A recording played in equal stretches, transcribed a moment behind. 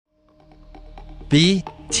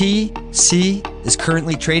BTC is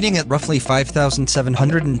currently trading at roughly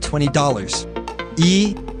 $5,720.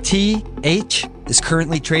 ETH is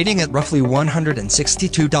currently trading at roughly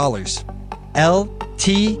 $162.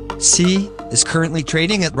 LTC is currently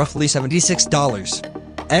trading at roughly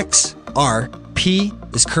 $76.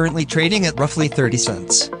 XRP is currently trading at roughly 30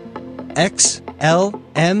 cents.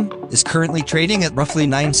 XLM is currently trading at roughly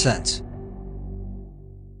 9 cents.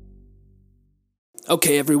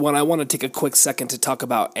 Okay, everyone, I want to take a quick second to talk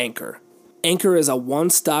about Anchor. Anchor is a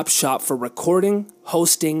one-stop shop for recording,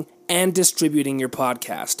 hosting, and distributing your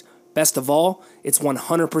podcast. Best of all, it's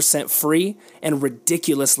 100% free and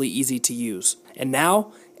ridiculously easy to use. And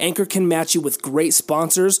now, Anchor can match you with great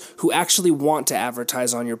sponsors who actually want to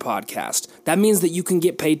advertise on your podcast. That means that you can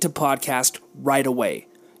get paid to podcast right away.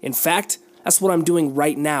 In fact, that's what I'm doing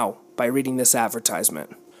right now by reading this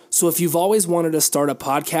advertisement. So if you've always wanted to start a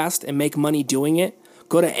podcast and make money doing it,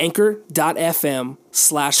 go to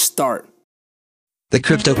anchor.fm/start. The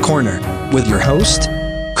Crypto Corner with your host,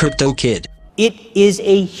 CRYPTOkid. It is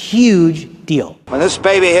a huge deal. When this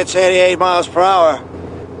baby hits 88 miles per hour,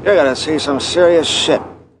 you're gonna see some serious shit.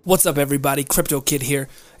 What's up, everybody? CryptoKid here,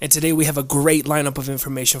 and today we have a great lineup of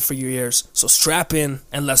information for your ears, so strap in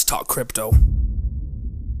and let's talk crypto.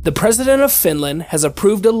 The President of Finland has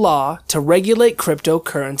approved a law to regulate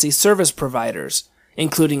cryptocurrency service providers,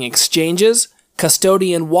 including exchanges,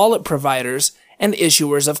 custodian wallet providers, and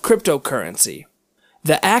issuers of cryptocurrency.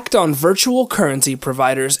 The Act on Virtual Currency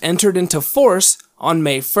Providers entered into force on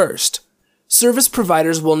May 1st. Service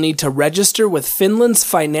providers will need to register with Finland's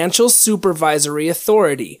Financial Supervisory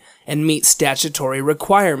Authority and meet statutory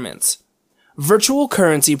requirements. Virtual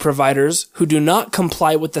currency providers who do not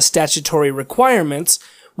comply with the statutory requirements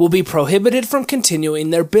will be prohibited from continuing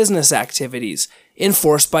their business activities,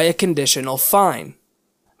 enforced by a conditional fine.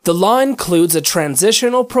 The law includes a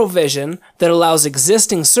transitional provision that allows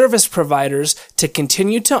existing service providers to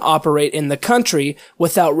continue to operate in the country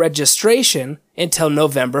without registration until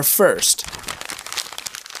November 1st.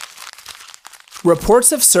 Reports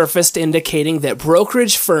have surfaced indicating that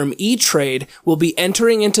brokerage firm E-Trade will be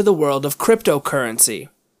entering into the world of cryptocurrency.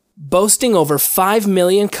 Boasting over 5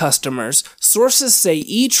 million customers, sources say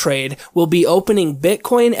E-Trade will be opening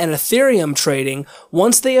Bitcoin and Ethereum trading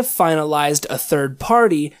once they have finalized a third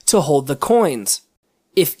party to hold the coins.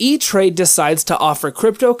 If E-Trade decides to offer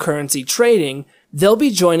cryptocurrency trading, they'll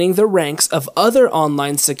be joining the ranks of other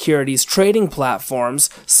online securities trading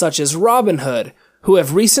platforms such as Robinhood, who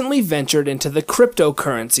have recently ventured into the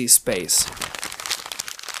cryptocurrency space.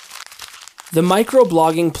 The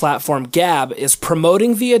microblogging platform Gab is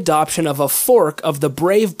promoting the adoption of a fork of the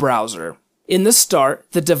Brave browser. In the start,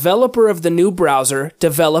 the developer of the new browser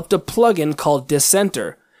developed a plugin called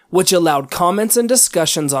Dissenter, which allowed comments and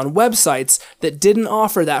discussions on websites that didn't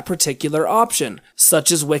offer that particular option,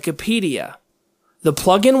 such as Wikipedia. The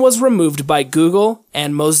plugin was removed by Google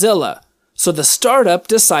and Mozilla, so the startup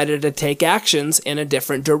decided to take actions in a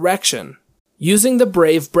different direction. Using the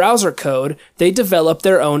Brave browser code, they developed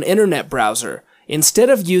their own internet browser.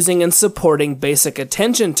 Instead of using and supporting basic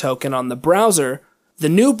attention token on the browser, the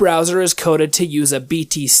new browser is coded to use a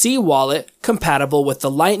BTC wallet compatible with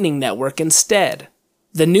the Lightning Network instead.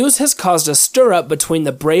 The news has caused a stir-up between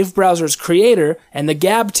the Brave browser's creator and the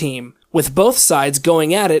Gab team, with both sides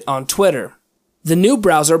going at it on Twitter. The new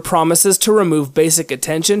browser promises to remove basic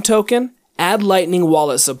attention token, add Lightning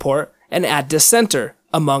wallet support, and add Dissenter,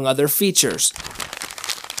 among other features.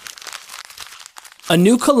 A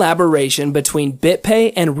new collaboration between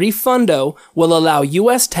BitPay and Refundo will allow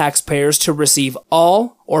U.S. taxpayers to receive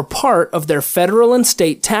all or part of their federal and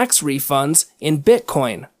state tax refunds in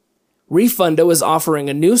Bitcoin. Refundo is offering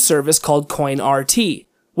a new service called CoinRT,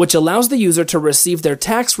 which allows the user to receive their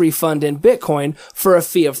tax refund in Bitcoin for a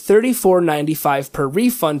fee of $34.95 per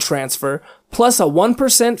refund transfer, plus a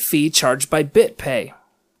 1% fee charged by BitPay.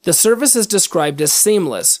 The service is described as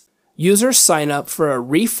seamless. Users sign up for a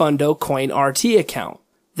Refundo CoinRT account.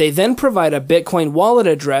 They then provide a Bitcoin wallet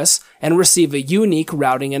address and receive a unique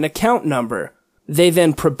routing and account number. They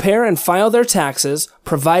then prepare and file their taxes,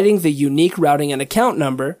 providing the unique routing and account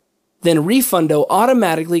number. Then Refundo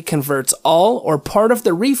automatically converts all or part of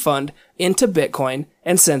the refund into Bitcoin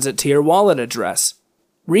and sends it to your wallet address.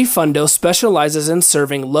 Refundo specializes in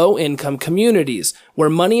serving low-income communities, where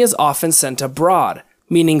money is often sent abroad,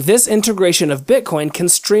 meaning this integration of Bitcoin can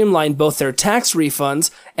streamline both their tax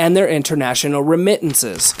refunds and their international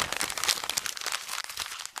remittances.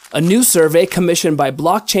 A new survey commissioned by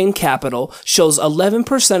Blockchain Capital shows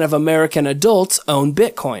 11% of American adults own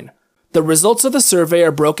Bitcoin. The results of the survey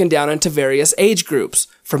are broken down into various age groups,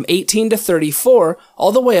 from 18 to 34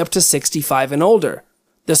 all the way up to 65 and older.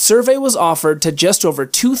 The survey was offered to just over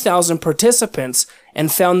 2,000 participants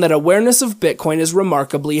and found that awareness of Bitcoin is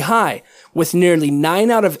remarkably high, with nearly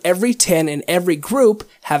 9 out of every 10 in every group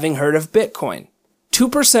having heard of Bitcoin.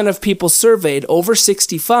 2% of people surveyed over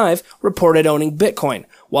 65 reported owning Bitcoin,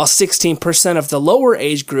 while 16% of the lower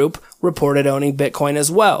age group reported owning Bitcoin as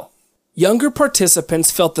well. Younger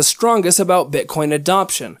participants felt the strongest about Bitcoin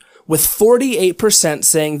adoption, with 48%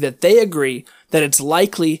 saying that they agree that it's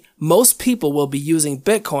likely most people will be using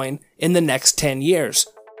Bitcoin in the next 10 years.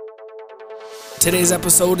 Today's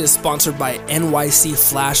episode is sponsored by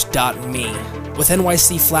nycflash.me. With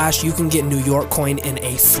NYC Flash, you can get New York coin in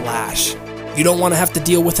a flash. You don't want to have to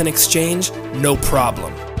deal with an exchange? No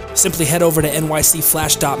problem. Simply head over to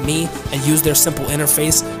nycflash.me and use their simple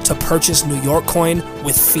interface to purchase New York coin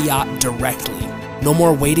with fiat directly. No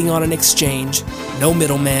more waiting on an exchange, no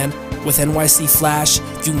middleman. With NYC Flash,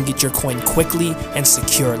 you can get your coin quickly and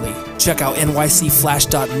securely. Check out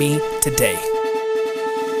nycflash.me today.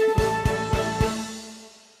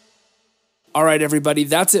 Alright everybody,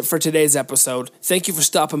 that's it for today's episode. Thank you for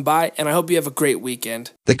stopping by, and I hope you have a great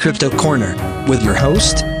weekend. The Crypto Corner with your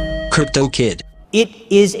host, CryptoKid. It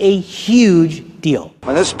is a huge deal.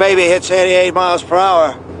 When this baby hits 88 miles per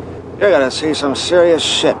hour, you're gonna see some serious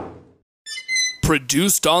shit.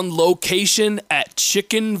 Produced on location at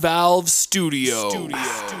Chicken Valve Studio.